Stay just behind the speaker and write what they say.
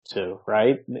to,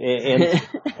 right?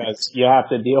 Because you have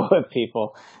to deal with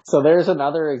people. So there's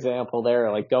another example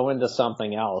there, like go into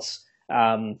something else.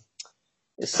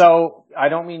 So I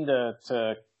don't mean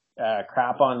to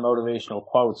crap on motivational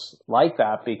quotes like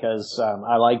that, because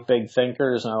I like big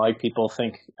thinkers and I like people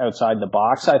think outside the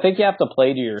box. I think you have to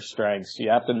play to your strengths. You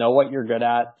have to know what you're good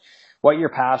at, what you're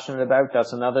passionate about.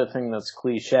 That's another thing that's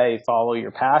cliche, follow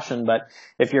your passion. But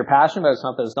if you're passionate about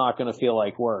something, it's not going to feel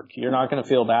like work. You're not going to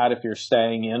feel bad if you're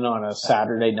staying in on a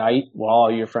Saturday night while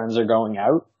all your friends are going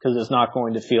out, because it's not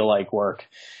going to feel like work.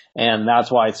 And that's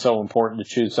why it's so important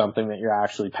to choose something that you're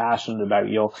actually passionate about.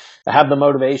 You'll have the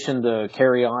motivation to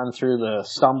carry on through the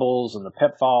stumbles and the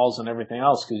pitfalls and everything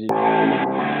else, because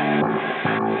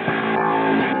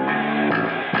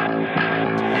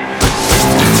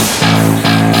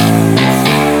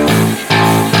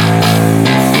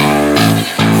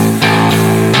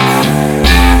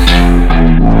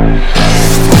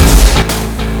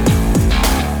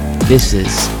This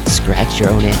is Scratch Your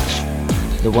Own Itch,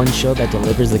 the one show that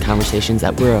delivers the conversations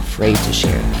that we're afraid to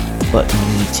share, but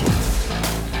need to.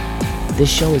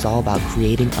 This show is all about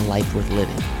creating a life worth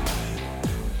living.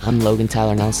 I'm Logan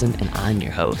Tyler Nelson, and I'm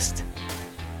your host.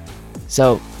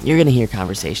 So, you're going to hear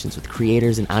conversations with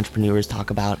creators and entrepreneurs talk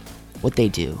about what they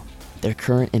do, their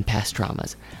current and past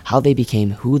traumas, how they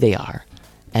became who they are,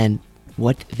 and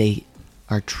what they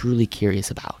are truly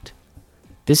curious about.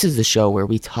 This is the show where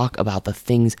we talk about the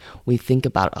things we think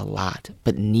about a lot,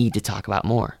 but need to talk about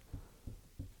more.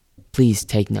 Please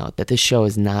take note that this show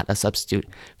is not a substitute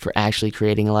for actually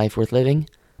creating a life worth living,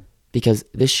 because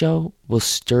this show will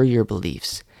stir your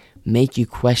beliefs, make you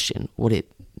question what it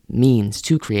means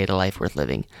to create a life worth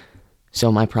living.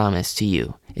 So my promise to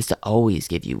you is to always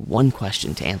give you one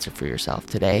question to answer for yourself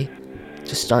today,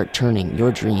 to start turning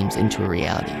your dreams into a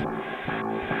reality.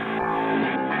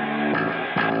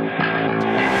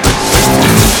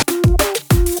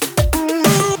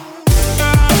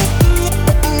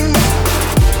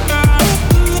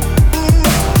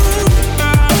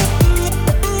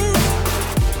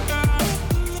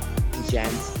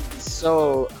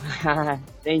 So,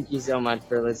 thank you so much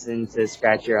for listening to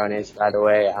Scratch Your Own Itch, by the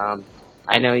way.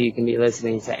 I know you can be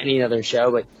listening to any other show,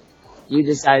 but you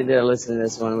decided to listen to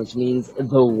this one, which means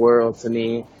the world to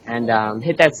me. And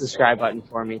hit that subscribe button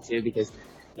for me, too, because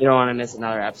you don't want to miss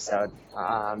another episode.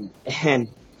 And,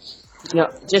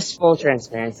 just full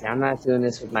transparency, I'm not doing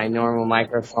this with my normal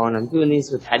microphone. I'm doing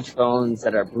these with headphones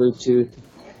that are Bluetooth.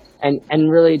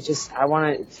 And really just, I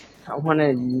want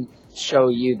to show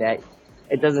you that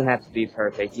it doesn't have to be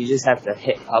perfect. You just have to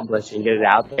hit publish and get it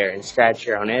out there and scratch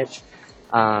your own itch.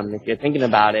 If you're thinking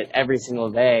about it every single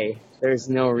day, there's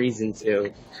no reason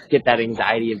to get that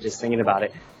anxiety of just thinking about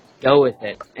it. Go with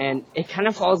it. And it kind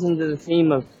of falls into the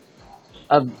theme of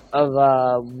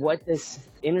what this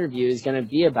interview is going to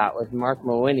be about with Marc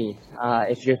Mawhinney.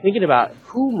 If you're thinking about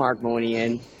who Marc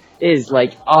Mawhinney is,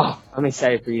 I'm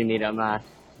excited for you to meet him.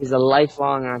 He's a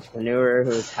lifelong entrepreneur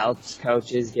who's helped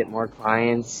coaches get more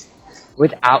clients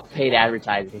without paid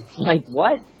advertising. Like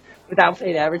what? Without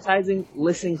paid advertising?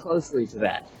 Listen closely to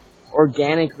that.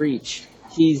 Organic reach.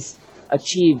 He's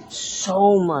achieved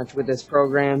so much with his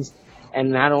programs,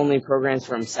 and not only programs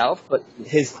for himself, but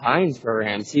his clients'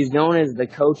 programs. He's known as the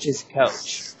coach's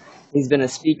coach. He's been a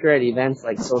speaker at events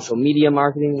like Social Media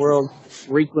Marketing World,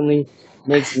 frequently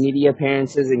makes media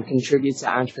appearances, and contributes to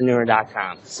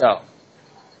entrepreneur.com. So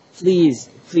please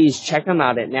check him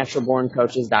out at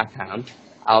naturalborncoaches.com.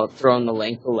 I'll throw in the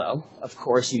link below. Of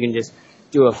course, you can just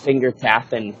do a finger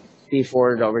tap and be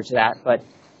forwarded over to that. But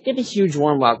give a huge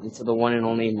warm welcome to the one and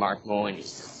only Marc Mawhinney.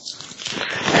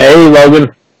 Hey,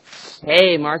 Logan.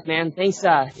 Hey, Marc, man. Thanks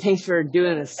for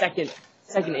doing a second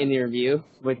interview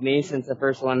with me, since the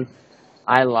first one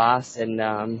I lost, and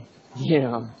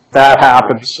That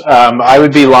happens. I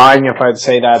would be lying if I'd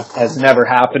say that has never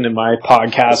happened in my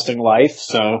podcasting life.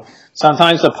 So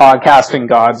sometimes the podcasting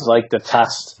gods like to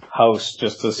test hosts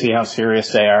just to see how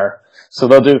serious they are. So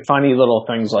they'll do funny little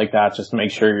things like that just to make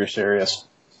sure you're serious.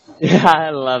 Yeah,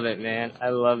 I love it, man. I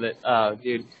love it. Oh,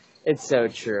 dude, it's so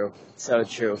true. So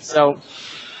true. So,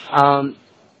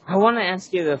 I want to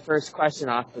ask you the first question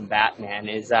off the bat, man,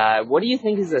 is what do you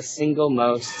think is the single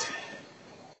most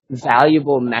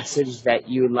valuable message that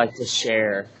you would like to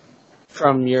share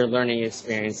from your learning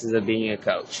experiences of being a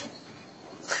coach?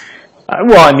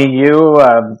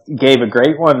 You gave a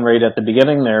great one right at the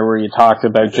beginning there, where you talked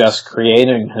about just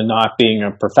creating and not being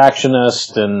a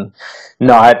perfectionist and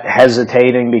not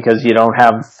hesitating because you don't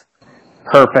have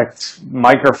perfect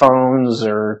microphones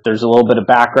or there's a little bit of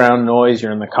background noise,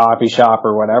 you're in the coffee shop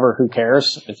or whatever, who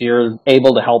cares? If you're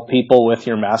able to help people with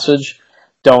your message,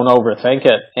 don't overthink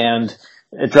it. And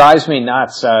it drives me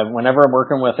nuts. Whenever I'm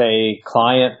working with a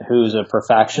client who's a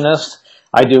perfectionist,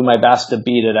 I do my best to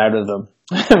beat it out of them,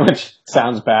 which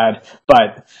sounds bad,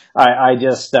 but I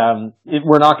just,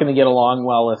 we're not going to get along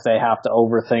well if they have to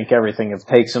overthink everything. If it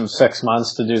takes them 6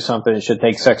 months to do something, it should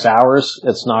take 6 hours.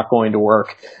 It's not going to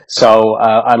work. So,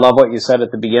 I love what you said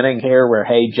at the beginning here where,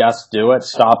 hey, just do it.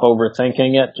 Stop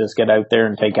overthinking it. Just get out there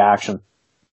and take action.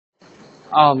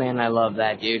 Oh man, I love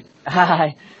that, dude.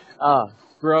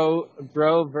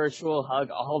 Bro, virtual hug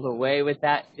all the way with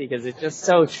that, because it's just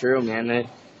so true, man.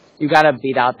 You gotta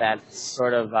beat out that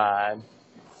sort of,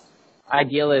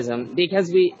 idealism,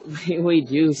 because we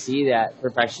do see that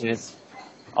perfectionists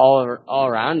all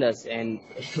around us, and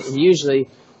usually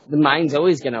the mind's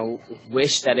always gonna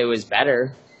wish that it was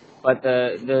better, but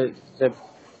the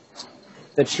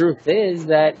truth is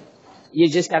that you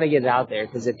just gotta get it out there,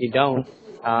 because if you don't,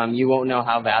 you won't know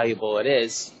how valuable it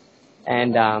is.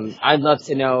 And I'd love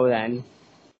to know then,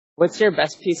 what's your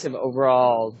best piece of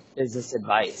overall business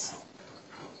advice?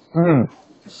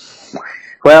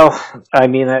 Well, I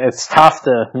mean, it's tough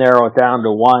to narrow it down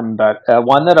to one, but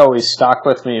one that always stuck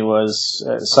with me was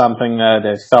something that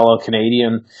a fellow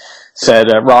Canadian said,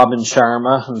 Robin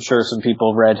Sharma. I'm sure some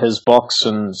people have read his books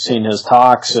and seen his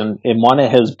talks, and in one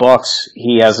of his books,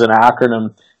 he has an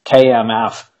acronym,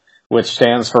 KMF, which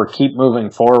stands for Keep Moving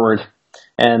Forward.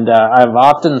 And I've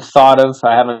often thought of,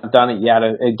 I haven't done it yet,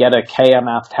 get a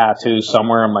KMF tattoo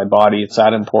somewhere on my body. It's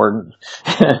that important.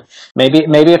 maybe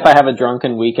if I have a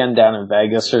drunken weekend down in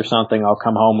Vegas or something, I'll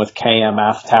come home with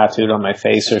KMF tattooed on my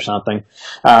face or something.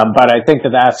 But I think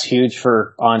that that's huge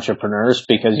for entrepreneurs,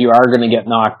 because you are going to get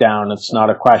knocked down. It's not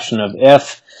a question of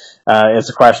if, it's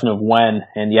a question of when,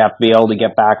 and you have to be able to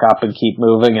get back up and keep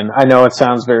moving. And I know it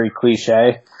sounds very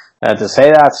cliche to say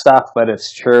that stuff, but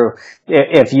it's true.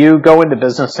 If you go into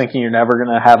business thinking you're never going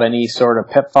to have any sort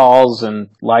of pitfalls and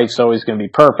life's always going to be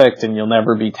perfect and you'll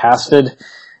never be tested,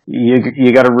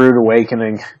 you got a rude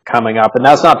awakening coming up. And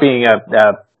that's not being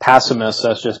a pessimist,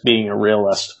 that's just being a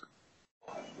realist.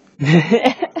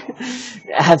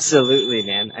 Absolutely,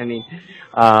 man. I mean,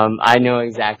 I know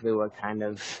exactly what kind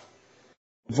of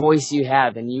voice you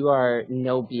have, and you are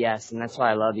no BS, and that's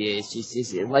why I love you. It's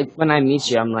just like when I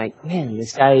meet you, I'm like, man,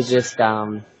 this guy is just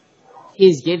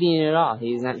he's giving it all.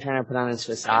 He's not trying to put on his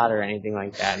facade or anything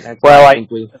like that. That's well, I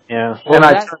think and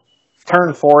I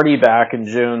turned 40 back in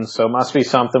June, so it must be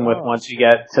something with once you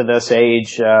get to this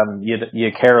age,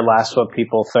 you care less what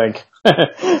people think.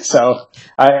 So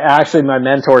my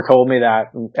mentor told me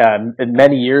that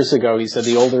many years ago. He said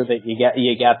the older that you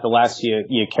get, the less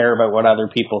you care about what other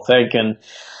people think. And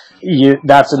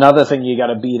that's another thing you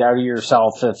got to beat out of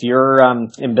yourself. If you're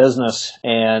in business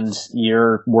and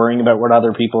you're worrying about what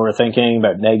other people are thinking,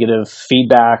 about negative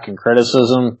feedback and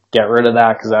criticism, get rid of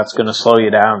that, because that's going to slow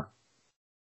you down.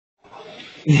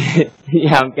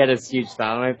 Yeah, I'm getting a huge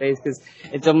smile on my face, because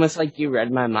it's almost like you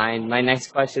read my mind. My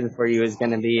next question for you is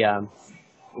going to be,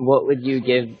 what would you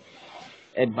give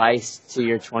advice to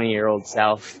your 20-year-old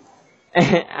self?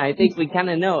 I think we kind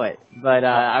of know it, but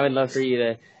I would love for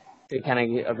you to kind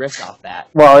of get a riff off that.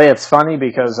 Well, it's funny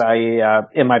because I,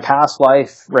 in my past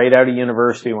life, right out of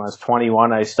university when I was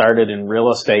 21, I started in real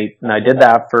estate, and I did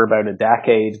that for about a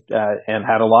decade and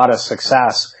had a lot of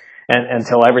success.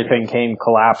 Until everything came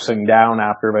collapsing down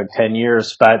after about 10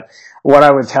 years. But what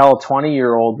I would tell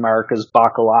 20-year-old Marc is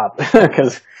buckle up,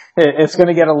 because it's going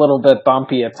to get a little bit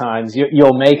bumpy at times.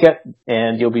 You'll make it,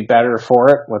 and you'll be better for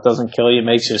it. What doesn't kill you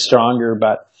makes you stronger.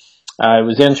 But it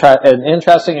was an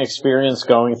interesting experience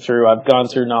going through. I've gone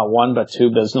through not one but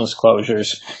two business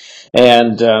closures.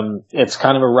 And it's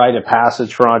kind of a rite of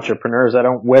passage for entrepreneurs. I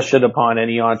don't wish it upon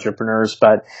any entrepreneurs,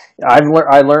 but I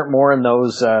learned more in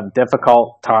those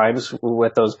difficult times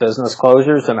with those business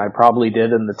closures than I probably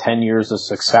did in the 10 years of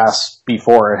success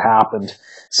before it happened.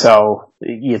 So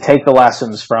you take the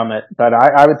lessons from it. But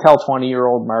I would tell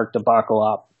 20-year-old Marc to buckle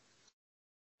up.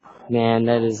 Man,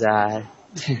 that is I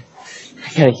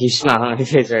got a huge smile on my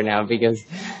face right now, because,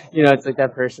 it's like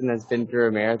that person that's been through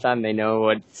a marathon. They know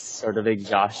what sort of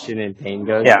exhaustion and pain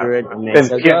goes through it. And they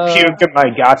puke my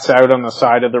guts out on the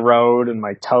side of the road, and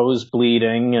my toes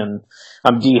bleeding, and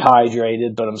I'm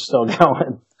dehydrated, but I'm still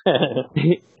going.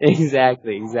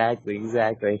 Exactly.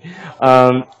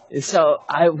 So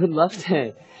I would love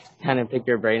to kind of pick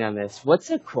your brain on this.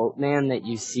 What's a quote, man, that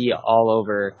you see all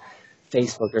over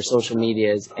Facebook or social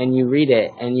medias, and you read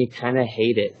it and you kind of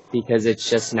hate it because it's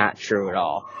just not true at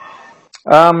all?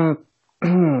 Oh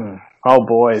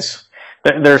boys,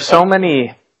 there's so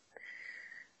many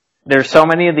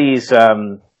of these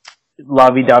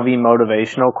lovey-dovey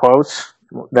motivational quotes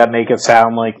that make it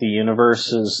sound like the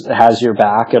universe has your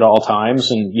back at all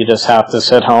times, and you just have to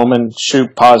sit home and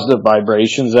shoot positive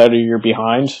vibrations out of your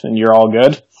behind, and you're all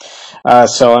good.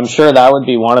 So I'm sure that would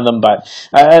be one of them. But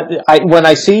when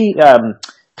I see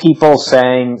people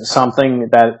saying something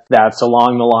that's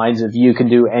along the lines of you can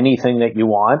do anything that you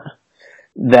want,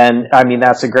 then, I mean,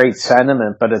 that's a great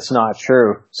sentiment, but it's not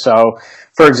true. So,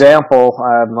 for example,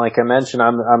 like I mentioned,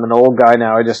 I'm an old guy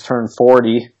now. I just turned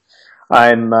 40.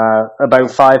 I'm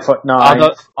about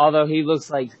 5'9". Although he looks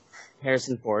like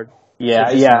Harrison Ford.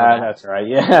 Yeah, that's right.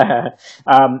 Yeah,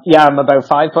 I'm about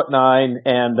 5'9",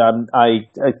 and I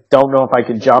don't know if I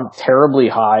could jump terribly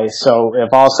high. So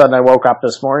if all of a sudden I woke up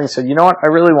this morning and said, you know what, I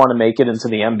really want to make it into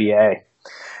the NBA.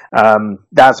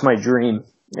 That's my dream,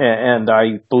 and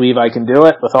I believe I can do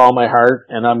it with all my heart,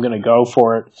 and I'm going to go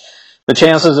for it. The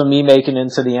chances of me making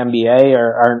into the NBA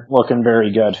aren't looking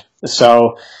very good.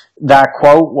 So that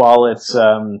quote, while it's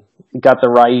got the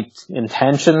right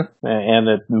intention and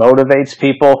it motivates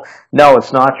people, no,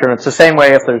 it's not true. It's the same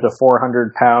way if there's a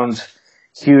 400-pound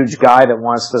huge guy that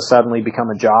wants to suddenly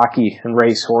become a jockey and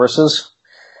race horses.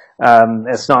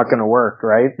 It's not going to work,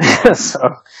 right?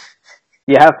 So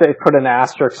you have to put an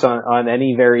asterisk on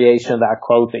any variation of that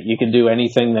quote, that you can do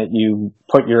anything that you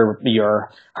put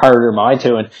your heart or mind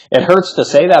to. And it hurts to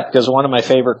say that, because one of my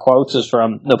favorite quotes is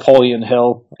from Napoleon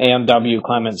Hill and W.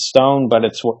 Clement Stone, but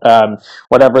it's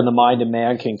whatever the mind of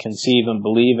man can conceive and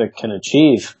believe it can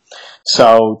achieve.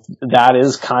 So that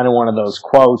is kind of one of those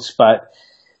quotes, but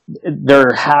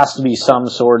there has to be some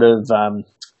sort of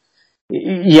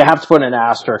you have to put an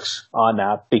asterisk on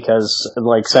that, because,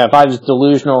 like, say, if I was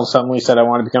delusional and suddenly said I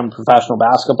want to become a professional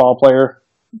basketball player,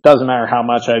 doesn't matter how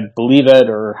much I believe it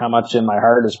or how much in my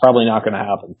heart, it's probably not going to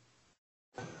happen.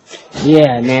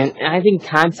 Yeah, man. And I think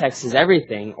context is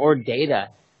everything, or data.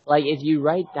 Like, if you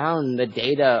write down the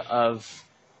data of,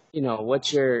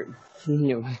 what your,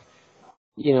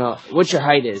 what your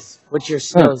height is, what your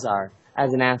skills are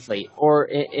as an athlete, or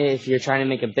if you're trying to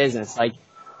make a business, like,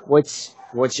 what's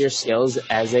your skills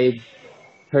as a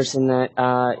person that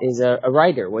is a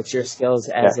writer? What's your skills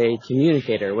as a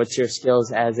communicator? What's your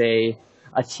skills as a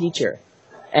teacher?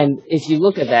 And if you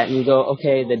look at that and you go,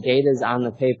 okay, the data's on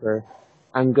the paper,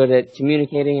 I'm good at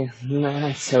communicating,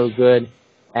 not so good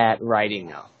at writing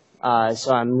now.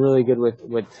 So I'm really good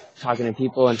with talking to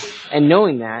people and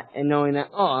knowing that,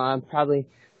 oh, I'm probably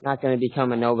not going to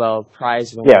become a Nobel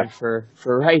Prize winner for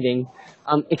writing.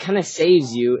 It kind of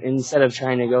saves you, instead of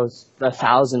trying to go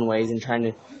 1,000 ways and trying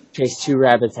to chase 2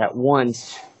 rabbits at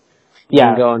once. You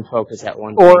can go and focus at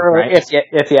one thing, right?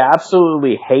 if you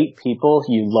absolutely hate people,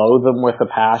 you loathe them with a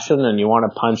passion, and you want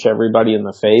to punch everybody in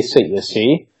the face that you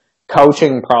see,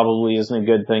 coaching probably isn't a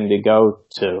good thing to go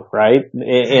to, right?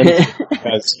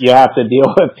 Because you have to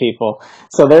deal with people.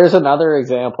 So there's another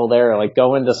example there, like,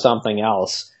 go into something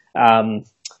else.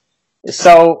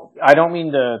 So I don't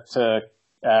mean to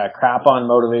crap on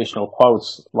motivational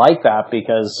quotes like that,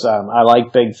 because I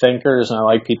like big thinkers and I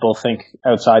like people think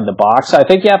outside the box. I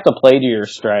think you have to play to your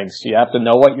strengths. You have to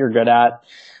know what you're good at,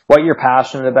 what you're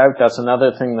passionate about. That's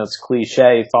another thing that's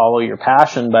cliche, follow your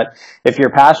passion. But if you're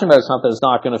passionate about something, it's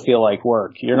not going to feel like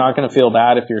work. You're not going to feel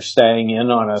bad if you're staying in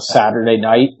on a Saturday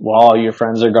night while all your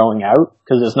friends are going out,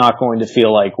 because it's not going to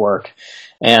feel like work.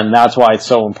 And that's why it's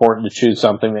so important to choose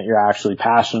something that you're actually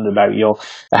passionate about. You'll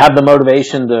have the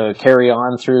motivation to carry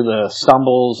on through the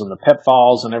stumbles and the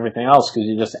pitfalls and everything else, because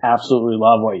you just absolutely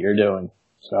love what you're doing.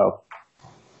 So,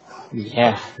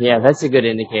 yeah, that's a good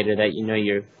indicator that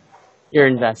you're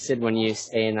invested when you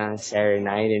stay in on a Saturday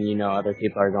night and other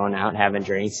people are going out having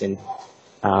drinks, and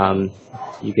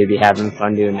you could be having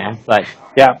fun doing that. But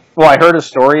yeah, well, I heard a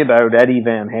story about Eddie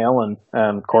Van Halen,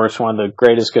 of course, one of the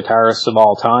greatest guitarists of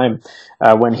all time.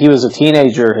 When he was a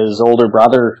teenager, his older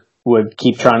brother would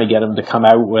keep trying to get him to come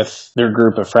out with their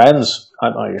group of friends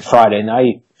on a Friday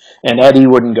night. And Eddie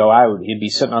wouldn't go out. He'd be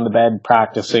sitting on the bed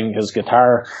practicing his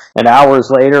guitar. And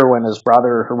hours later, when his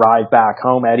brother arrived back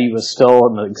home, Eddie was still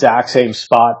in the exact same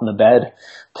spot in the bed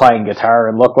playing guitar.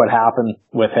 And look what happened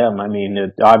with him. I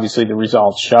mean, obviously the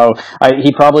results show.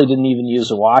 He probably didn't even use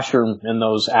the washroom in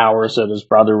those hours that his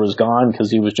brother was gone,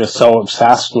 because he was just so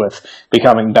obsessed with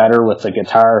becoming better with the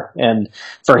guitar. And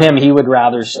for him, he would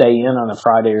rather stay in on a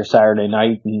Friday or Saturday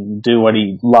night and do what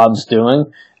he loves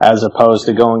doing, as opposed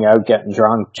to going out, getting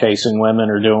drunk, chasing women,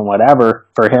 or doing whatever.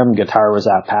 For him, guitar was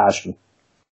that passion.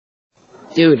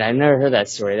 Dude, I've never heard that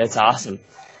story. That's awesome.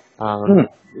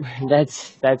 That's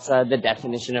the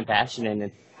definition of passion in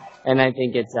it. And I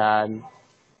think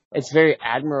it's very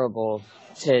admirable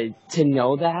to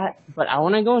know that. But I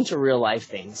want to go into real life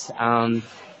things.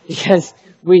 because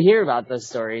we hear about those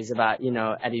stories about,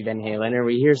 Eddie Van Halen, or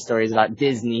we hear stories about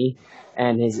Disney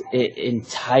and his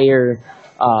entire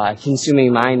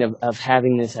consuming mind of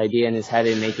having this idea in his head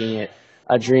and making it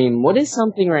a dream. What is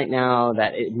something right now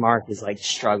that Mark is like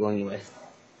struggling with?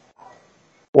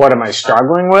 What am I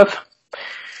struggling with?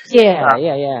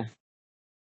 Yeah.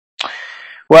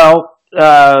 Well,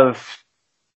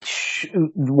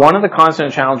 one of the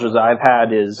constant challenges I've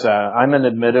had is I'm an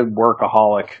admitted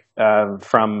workaholic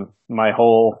from my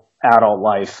whole adult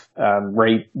life,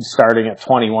 right starting at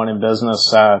 21 in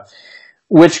business,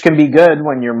 which can be good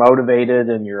when you're motivated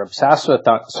and you're obsessed with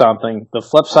something. The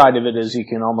flip side of it is you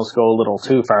can almost go a little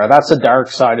too far. That's the dark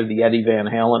side of the Eddie Van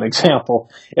Halen example.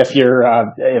 If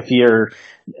you're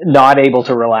not able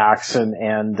to relax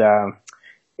and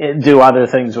do other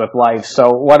things with life. So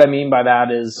what I mean by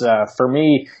that is, for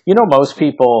me, most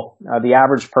people, the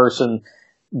average person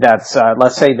that's,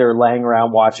 let's say they're laying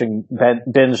around watching,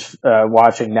 binge,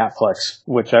 watching Netflix,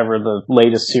 whichever the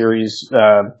latest series,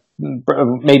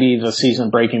 maybe the season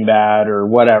Breaking Bad or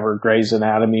whatever, Grey's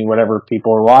Anatomy, whatever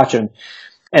people are watching,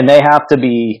 and they have to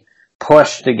be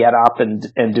pushed to get up and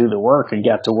do the work and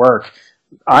get to work.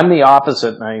 I'm the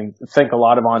opposite, and I think a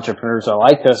lot of entrepreneurs are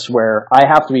like this, where I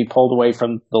have to be pulled away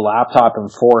from the laptop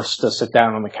and forced to sit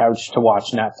down on the couch to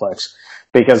watch Netflix.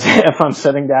 Because if I'm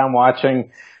sitting down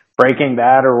watching Breaking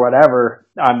Bad or whatever,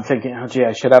 I'm thinking, oh gee,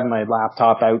 I should have my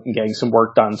laptop out and getting some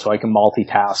work done so I can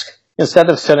multitask. Instead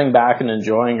of sitting back and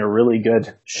enjoying a really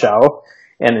good show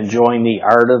and enjoying the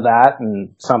art of that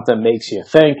and something that makes you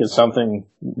think is something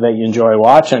that you enjoy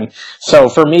watching. So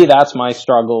for me, that's my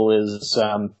struggle is,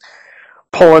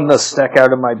 pulling the stick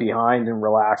out of my behind and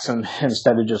relaxing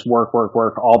instead of just work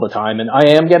all the time. And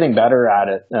I am getting better at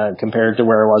it compared to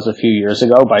where I was a few years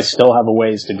ago, but I still have a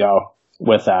ways to go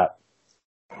with that.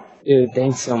 Dude,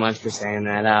 thanks so much for saying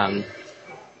that.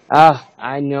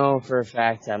 I know for a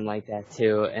fact I'm like that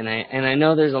too, and I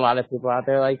know there's a lot of people out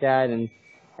there like that, and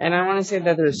I want to say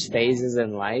that there's phases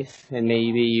in life, and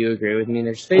maybe you agree with me.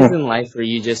 There's phases in life where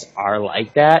you just are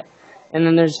like that. And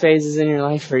then there's phases in your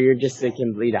life where you're just the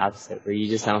complete opposite, where you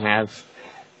just don't have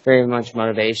very much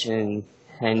motivation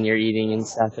and you're eating and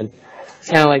stuff. And it's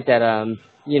kind of like that,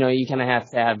 you kind of have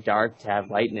to have dark to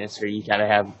have lightness, or you got to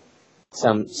have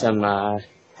some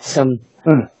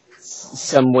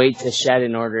weight to shed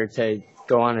in order to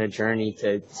go on a journey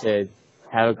to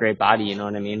have a great body. You know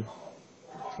what I mean?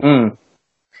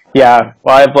 Yeah.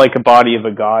 Well, I have like a body of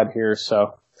a god here,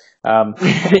 so,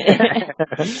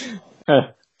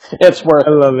 it's worth it.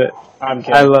 I love it. I'm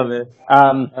kidding. I love it.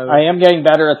 I am getting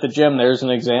better at the gym. There's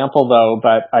an example though,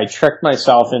 but I tricked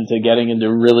myself into getting into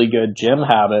a really good gym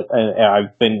habit.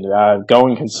 I've been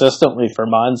going consistently for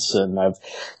months, and I've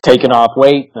taken off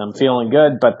weight and I'm feeling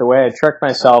good. But the way I tricked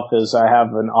myself is I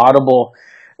have an Audible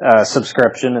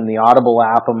subscription in the Audible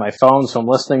app on my phone, so I'm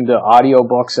listening to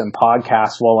audiobooks and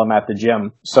podcasts while I'm at the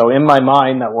gym. So in my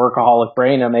mind, that workaholic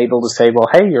brain, I'm able to say, well,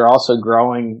 hey, you're also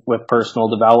growing with personal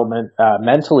development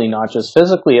mentally, not just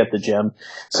physically at the gym.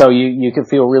 So you can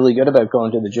feel really good about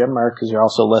going to the gym, Mark, because you're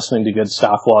also listening to good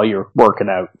stuff while you're working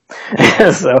out.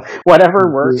 So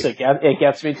whatever works, it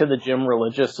gets me to the gym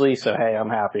religiously, so hey, I'm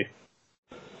happy.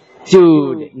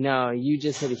 Dude, no, you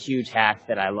just hit a huge hack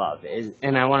that I love,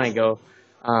 and I want to go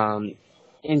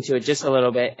into it just a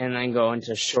little bit and then go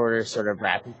into shorter sort of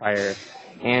rapid fire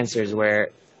answers where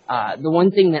the one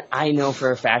thing that I know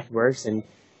for a fact works, and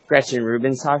Gretchen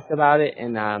Rubin's talked about it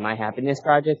in My Happiness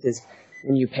Project, is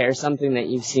when you pair something that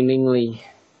you seemingly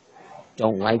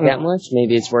don't like that much,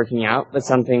 maybe it's working out, but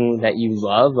something that you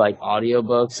love, like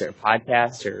audiobooks or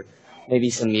podcasts or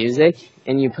maybe some music,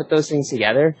 and you put those things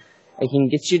together, it can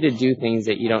get you to do things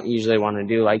that you don't usually want to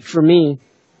do. Like for me,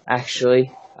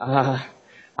 actually,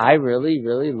 I really,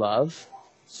 really love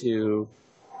to,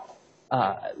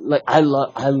 I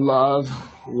love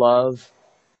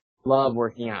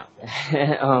working out.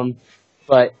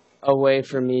 But a way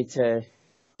for me to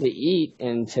eat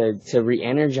and to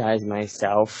re-energize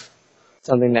myself,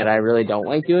 something that I really don't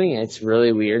like doing. It's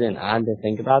really weird and odd to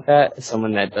think about that. As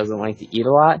someone that doesn't like to eat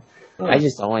a lot, I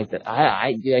just don't like that.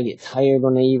 I get tired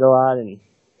when I eat a lot, and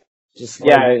just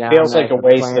it feels like a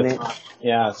waste of time.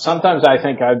 Yeah, sometimes I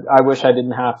think I wish I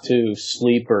didn't have to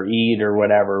sleep or eat or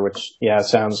whatever, which,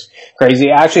 sounds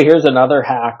crazy. Actually, here's another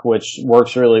hack which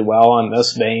works really well on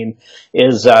this vein,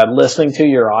 is listening to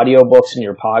your audiobooks and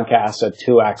your podcasts at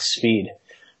 2x speed,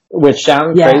 which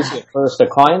sounded crazy at first. A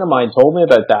client of mine told me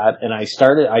about that, and I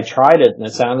tried it, and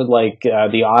it sounded like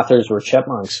the authors were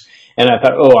chipmunks. And I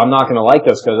thought, I'm not going to like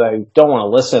this because I don't want to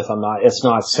listen if it's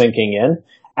not sinking in.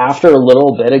 after a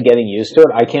little bit of getting used to it,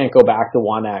 I can't go back to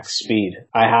 1x speed.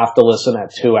 I have to listen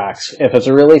at 2x. If it's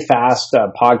a really fast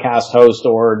podcast host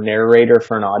or narrator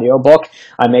for an audiobook,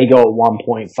 I may go at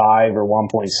 1.5 or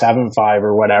 1.75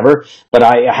 or whatever, but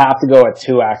I have to go at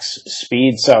 2x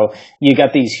speed. So you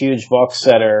got these huge books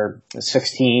that are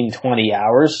 16, 20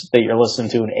 hours that you're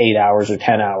listening to in 8 hours or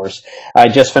 10 hours. I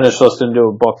just finished listening to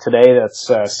a book today that's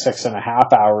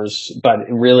 6.5 hours, but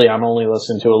really I'm only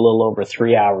listening to a little over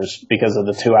 3 hours because of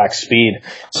the 2x speed.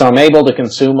 So I'm able to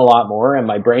consume a lot more, and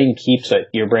my brain keeps it.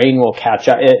 Your brain will catch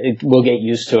up. It will get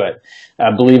used to it,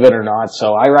 believe it or not.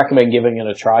 So I recommend giving it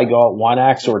a try. Go at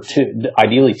 1x or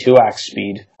ideally 2x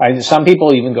speed. Some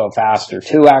people even go faster.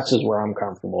 2x is where I'm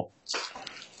comfortable.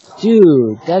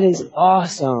 Dude, that is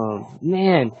awesome.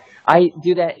 Man, I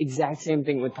do that exact same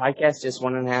thing with podcasts, just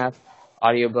 1.5.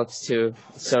 Audiobooks too.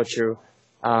 So true.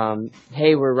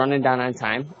 Hey, we're running down on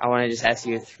time. I want to just ask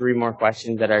you 3 more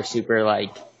questions that are super,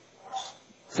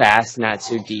 fast, not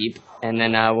too deep. And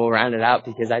then we'll round it out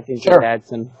because I think you've had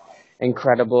some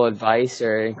incredible advice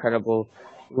or incredible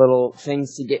little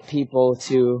things to get people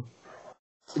to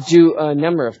do a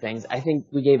number of things. I think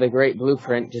we gave a great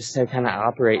blueprint just to kind of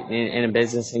operate in a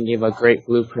business, and gave a great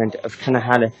blueprint of kind of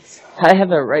how to have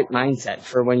the right mindset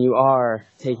for when you are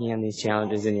taking on these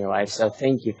challenges in your life. So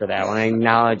thank you for that. I want to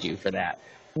acknowledge you for that.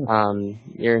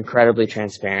 You're incredibly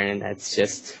transparent, and that's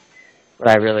just what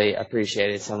I really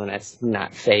appreciate, is someone that's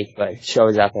not fake but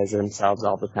shows up as themselves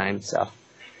all the time. So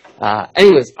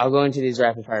anyways, I'll go into these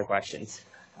rapid fire questions.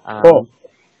 Cool.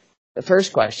 The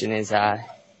first question is,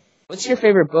 what's your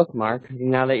favorite book, Mark,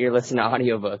 now that you're listening to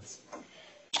audiobooks?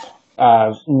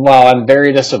 Well, I'm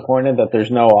very disappointed that there's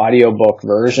no audiobook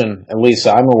version, at least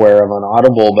I'm aware of, on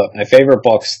Audible, but my favorite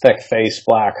book's Thick Face,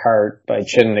 Black Heart by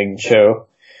Chin-Ning Chu.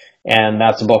 And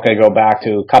that's a book I go back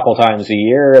to a couple times a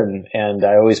year, and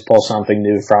I always pull something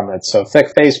new from it. So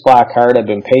Thick Face, Black Heart, I've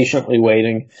been patiently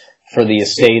waiting for the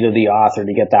estate of the author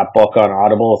to get that book on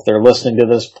Audible. If they're listening to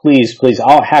this, please,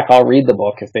 I'll read the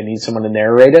book. If they need someone to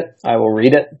narrate it, I will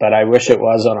read it, but I wish it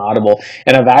was on Audible.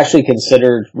 And I've actually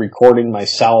considered recording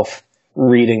myself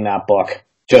reading that book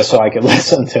just so I could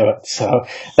listen to it. So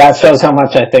that shows how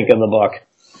much I think of the book.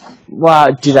 Wow,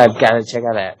 dude, I've got to check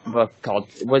out that book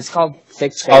what's called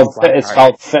Thick Face, Black Heart. It's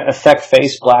called Thick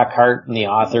Face, Black Heart, and the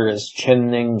author is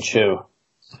Chin-Ning Chu.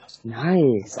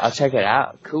 Nice. I'll check it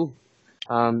out. Cool.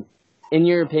 In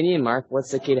your opinion, Mark,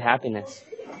 what's the key to happiness?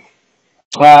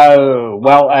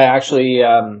 Well, I actually,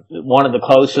 one of the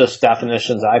closest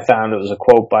definitions I found, it was a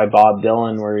quote by Bob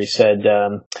Dylan where he said,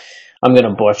 I'm going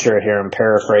to butcher it here, I'm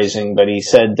paraphrasing, but he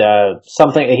said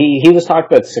something, he was talking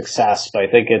about success, but I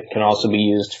think it can also be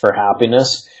used for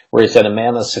happiness, where he said a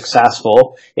man is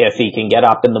successful if he can get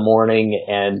up in the morning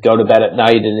and go to bed at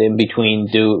night, and in between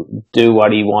do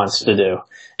what he wants to do.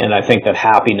 And I think that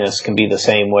happiness can be the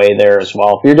same way there as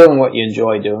well. If you're doing what you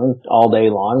enjoy doing all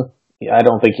day long, I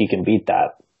don't think you can beat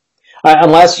that.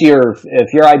 Unless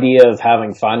if your idea of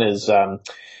having fun is,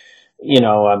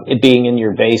 it being in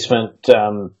your basement,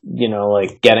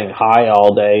 like getting high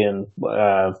all day and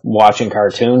watching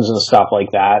cartoons and stuff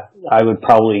like that, I would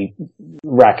probably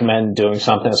recommend doing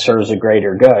something that serves a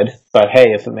greater good. But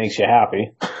hey, if it makes you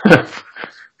happy,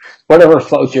 whatever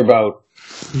floats your boat.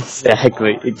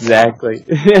 Exactly.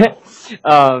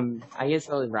 I guess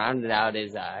I'll round it out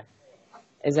is I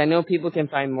know people can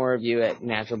find more of you at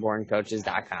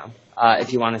naturalborncoaches.com.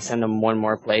 If you want to send them one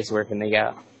more place, where can they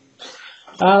go?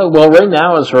 Well, right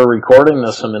now, as we're recording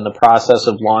this, I'm in the process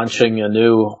of launching a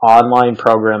new online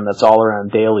program that's all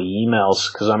around daily emails,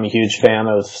 because I'm a huge fan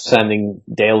of sending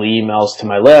daily emails to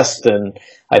my list, and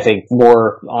I think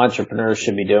more entrepreneurs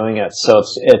should be doing it. So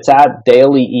it's at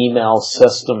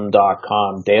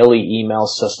dailyemailsystem.com,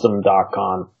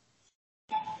 dailyemailsystem.com.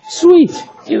 Sweet.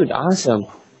 Dude, awesome.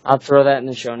 I'll throw that in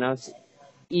the show notes.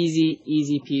 Easy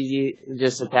peasy,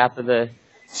 just a tap of the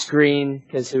screen,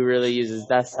 because who really uses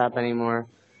desktop anymore?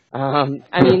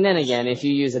 Then again, if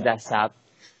you use a desktop,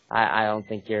 I don't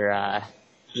think you're a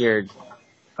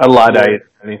Luddite or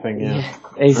anything. Yeah,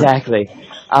 exactly.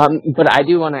 But I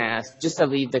do want to ask, just to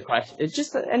leave the question, it's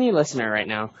just any listener right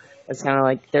now, it's kind of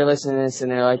like they're listening to this and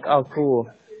they're like, oh, cool.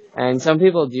 And some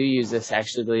people do use this,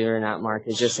 actually, believe it or not, Mark,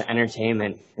 it's just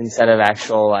entertainment instead of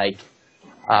actual,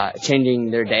 changing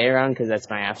their day around, because that's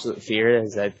my absolute fear,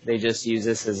 is that they just use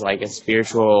this as a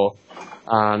spiritual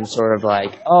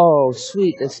oh,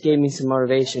 sweet, this gave me some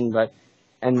motivation,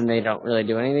 and then they don't really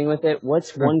do anything with it.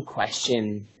 What's one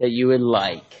question that you would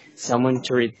like someone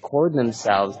to record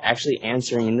themselves actually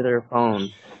answering into their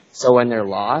phone, so when they're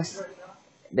lost,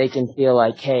 they can feel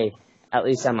like, hey, at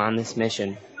least I'm on this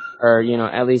mission, or,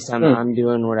 at least I'm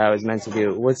doing what I was meant to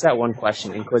do. What's that one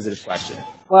question, inquisitive question?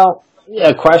 Well,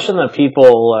 a question that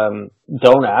people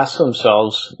don't ask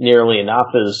themselves nearly enough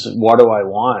is, what do I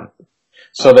want?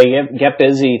 So they get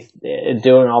busy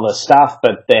doing all this stuff,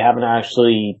 but they haven't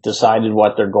actually decided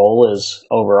what their goal is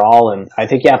overall. And I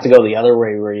think you have to go the other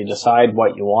way, where you decide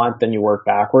what you want, then you work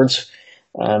backwards.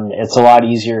 It's a lot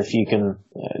easier if you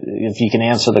can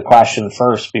answer the question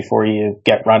first before you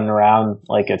get running around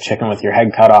like a chicken with your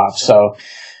head cut off. So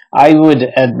I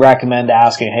would recommend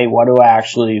asking, hey, what do I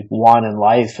actually want in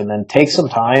life? And then take some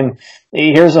time.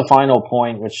 Here's a final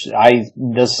point,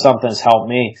 this is something that's helped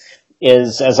me,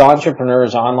 is as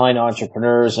entrepreneurs, online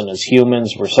entrepreneurs, and as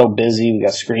humans, we're so busy. We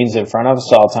got screens in front of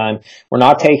us all the time. We're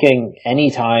not taking any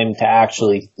time to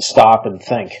actually stop and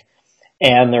think.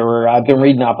 And I've been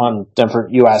reading up on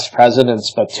different U.S.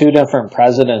 presidents, but 2 different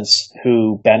presidents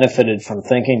who benefited from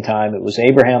thinking time. It was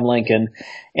Abraham Lincoln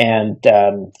and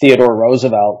Theodore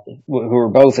Roosevelt, who were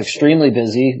both extremely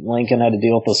busy. Lincoln had to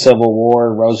deal with the Civil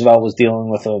War. Roosevelt was dealing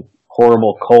with a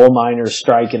horrible coal miners'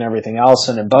 strike and everything else.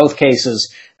 And in both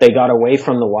cases, they got away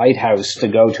from the White House to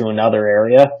go to another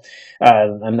area,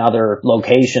 another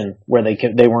location where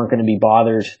they weren't going to be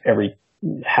bothered every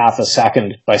half a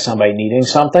second by somebody needing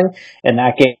something. And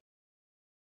that came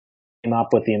up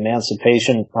with the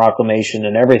Emancipation Proclamation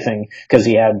and everything, because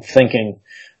he had thinking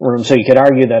room. So you could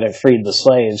argue that it freed the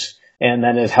slaves. And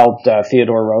then it helped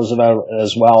Theodore Roosevelt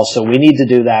as well. So we need to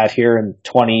do that here in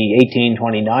 2018,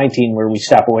 2019, where we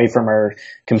step away from our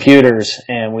computers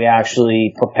and we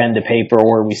actually put pen to paper,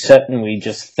 where we sit and we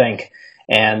just think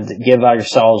and give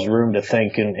ourselves room to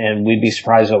think. And we'd be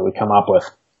surprised what we come up with.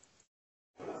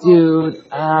 Dude,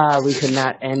 we could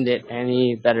not end it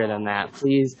any better than that.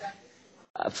 Please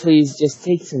just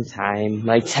take some time,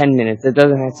 like 10 minutes. It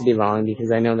doesn't have to be long,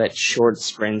 because I know that short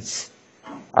sprints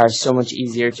are so much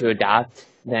easier to adopt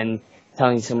than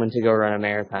telling someone to go run a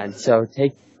marathon. So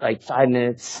take like 5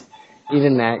 minutes,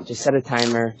 even that, just set a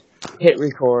timer, hit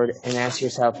record, and ask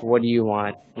yourself, what do you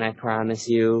want? And I promise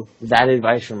you, that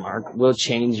advice from Marc will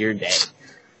change your day.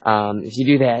 If you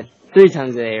do that 3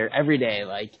 times a day or every day,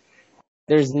 like,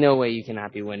 there's no way you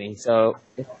cannot be winning. So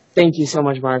thank you so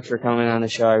much, Marc, for coming on the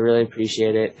show. I really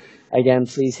appreciate it. Again,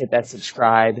 please hit that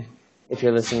subscribe if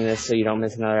you're listening to this so you don't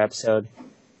miss another episode.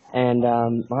 And,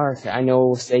 Marc, I know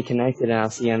we'll stay connected, and I'll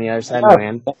see you on the other side,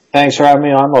 man. Thanks for having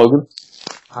me on, Logan.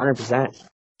 100%.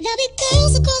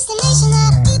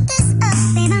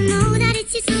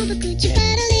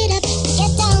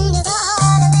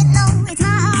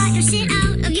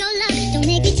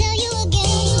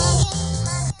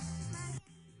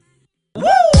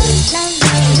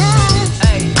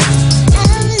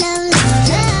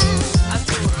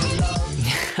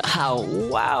 Oh,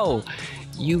 wow.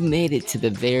 You made it to the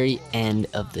very end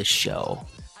of the show.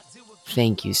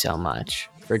 Thank you so much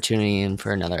for tuning in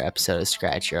for another episode of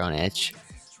Scratch Your Own Itch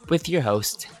with your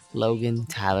host, Logan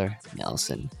Tyler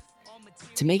Nelson.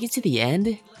 To make it to the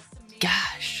end?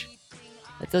 Gosh,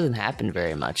 that doesn't happen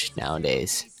very much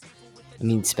nowadays. I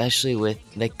mean, especially with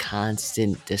the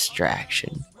constant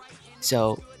distraction.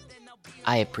 So,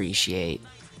 I appreciate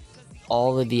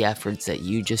all of the efforts that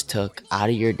you just took out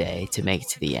of your day to make it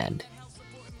to the end.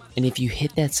 And if you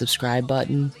hit that subscribe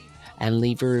button and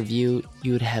leave a review,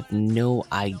 you would have no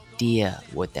idea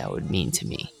what that would mean to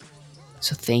me.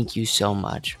 So thank you so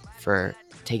much for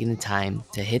taking the time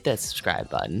to hit that subscribe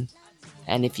button.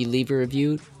 And if you leave a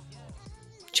review,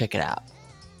 check it out.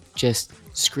 Just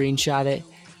screenshot it,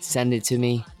 send it to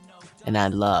me, and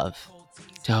I'd love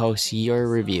to host your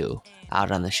review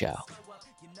out on the show.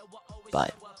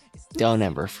 But don't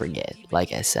ever forget,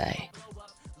 like I say,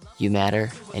 you matter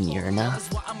and you're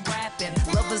enough.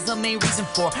 Love is the main reason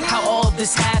for how all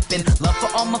this happened. Love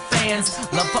for all my fans,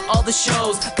 love for all the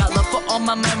shows. Got love for all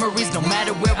my memories, no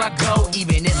matter where I go.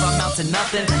 Even if I'm out to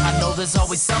nothing, I know there's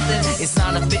always something. It's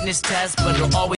not a fitness test, but it'll always